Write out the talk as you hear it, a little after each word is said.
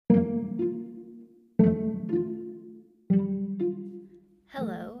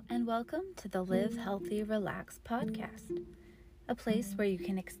Welcome to the Live Healthy Relax podcast, a place where you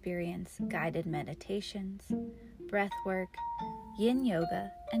can experience guided meditations, breath work, yin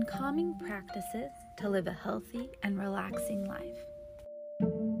yoga, and calming practices to live a healthy and relaxing life.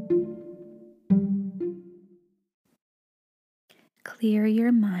 Clear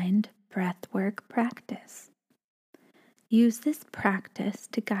your mind breath work practice. Use this practice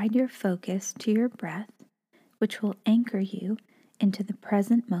to guide your focus to your breath, which will anchor you into the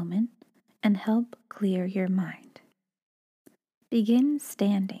present moment and help clear your mind. Begin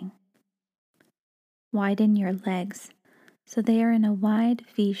standing. Widen your legs so they are in a wide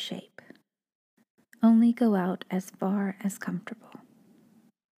V shape. Only go out as far as comfortable.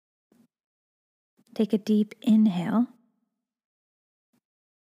 Take a deep inhale,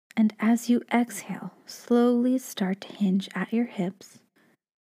 and as you exhale, slowly start to hinge at your hips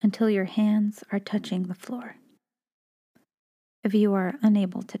until your hands are touching the floor. If you are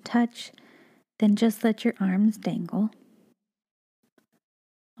unable to touch, then just let your arms dangle.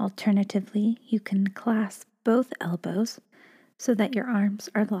 Alternatively, you can clasp both elbows so that your arms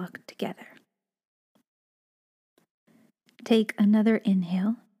are locked together. Take another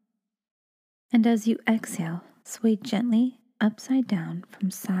inhale, and as you exhale, sway gently upside down from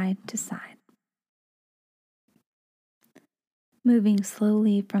side to side. Moving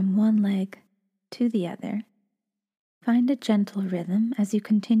slowly from one leg to the other, find a gentle rhythm as you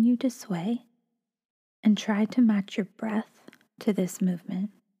continue to sway and try to match your breath to this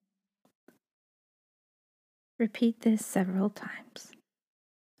movement. Repeat this several times.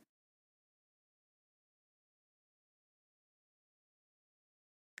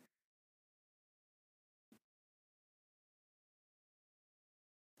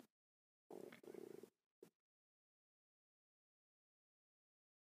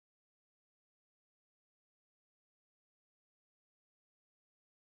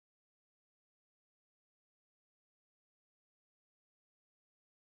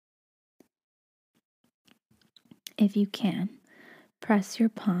 If you can, press your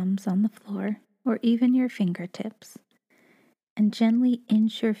palms on the floor or even your fingertips and gently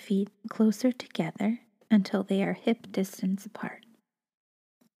inch your feet closer together until they are hip distance apart.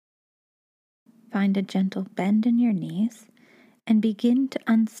 Find a gentle bend in your knees and begin to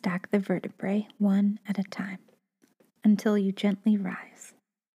unstack the vertebrae one at a time until you gently rise.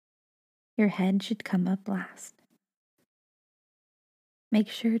 Your head should come up last. Make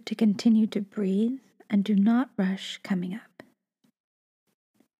sure to continue to breathe and do not rush coming up.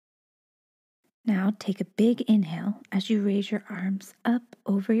 Now take a big inhale as you raise your arms up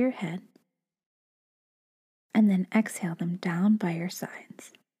over your head and then exhale them down by your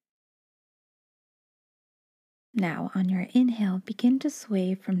sides. Now on your inhale, begin to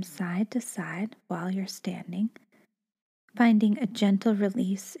sway from side to side while you're standing, finding a gentle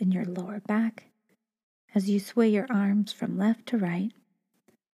release in your lower back as you sway your arms from left to right,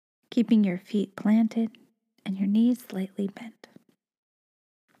 keeping your feet planted and your knees slightly bent.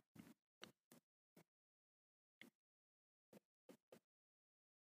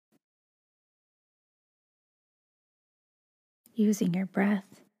 Using your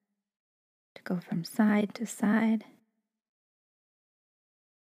breath to go from side to side.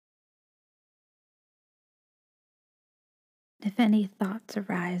 If any thoughts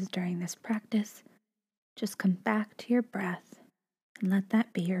arise during this practice, just come back to your breath and let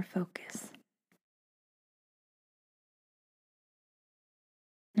that be your focus.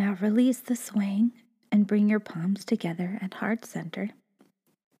 Now release the swaying and bring your palms together at heart center.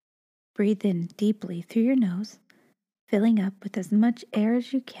 Breathe in deeply through your nose, filling up with as much air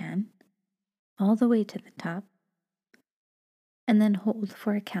as you can, all the way to the top, and then hold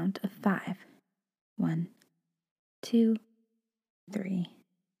for a count of 5. 1, 2, 3,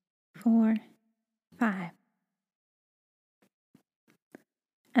 4, 5.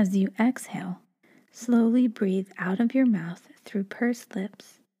 As you exhale, slowly breathe out of your mouth through pursed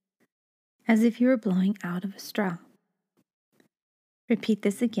lips, as if you were blowing out of a straw. Repeat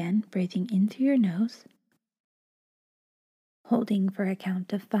this again, breathing in through your nose, holding for a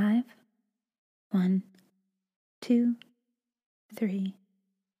count of 5. 1, 2, 3,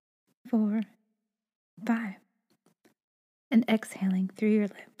 4, 5. And exhaling through your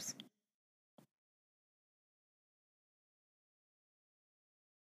lips.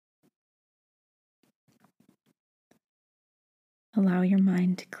 Allow your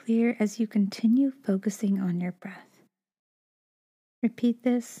mind to clear as you continue focusing on your breath. Repeat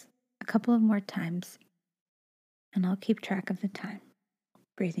this a couple of more times, and I'll keep track of the time.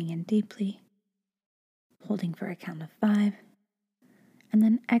 Breathing in deeply, holding for a count of 5, and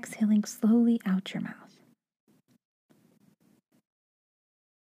then exhaling slowly out your mouth.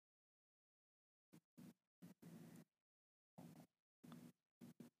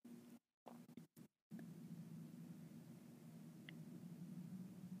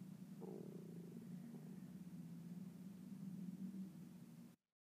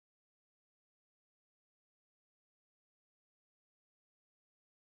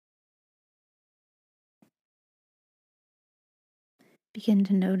 Begin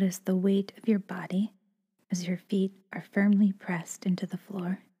to notice the weight of your body as your feet are firmly pressed into the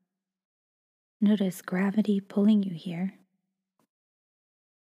floor. Notice gravity pulling you here.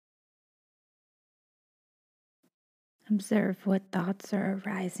 Observe what thoughts are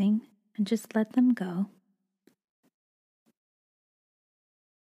arising and just let them go.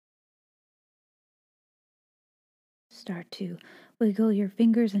 Start to wiggle your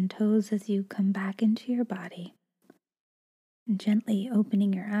fingers and toes as you come back into your body, and gently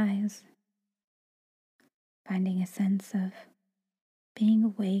opening your eyes, finding a sense of being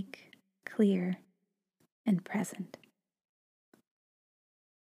awake, clear, and present.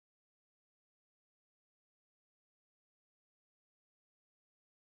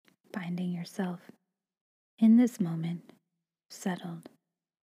 Finding yourself in this moment, settled.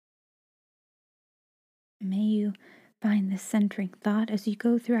 May you find this centering thought as you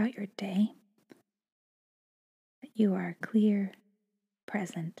go throughout your day, that you are clear,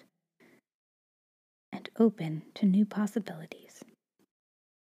 present, and open to new possibilities.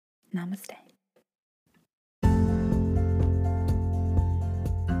 Namaste.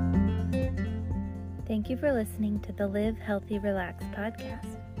 Thank you for listening to the Live Healthy Relax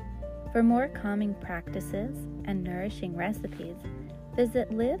podcast. For more calming practices and nourishing recipes,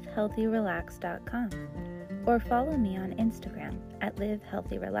 visit livehealthyrelax.com or follow me on Instagram at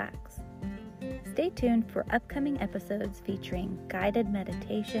livehealthyrelax. Stay tuned for upcoming episodes featuring guided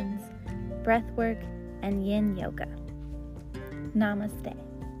meditations, breathwork, and yin yoga. Namaste.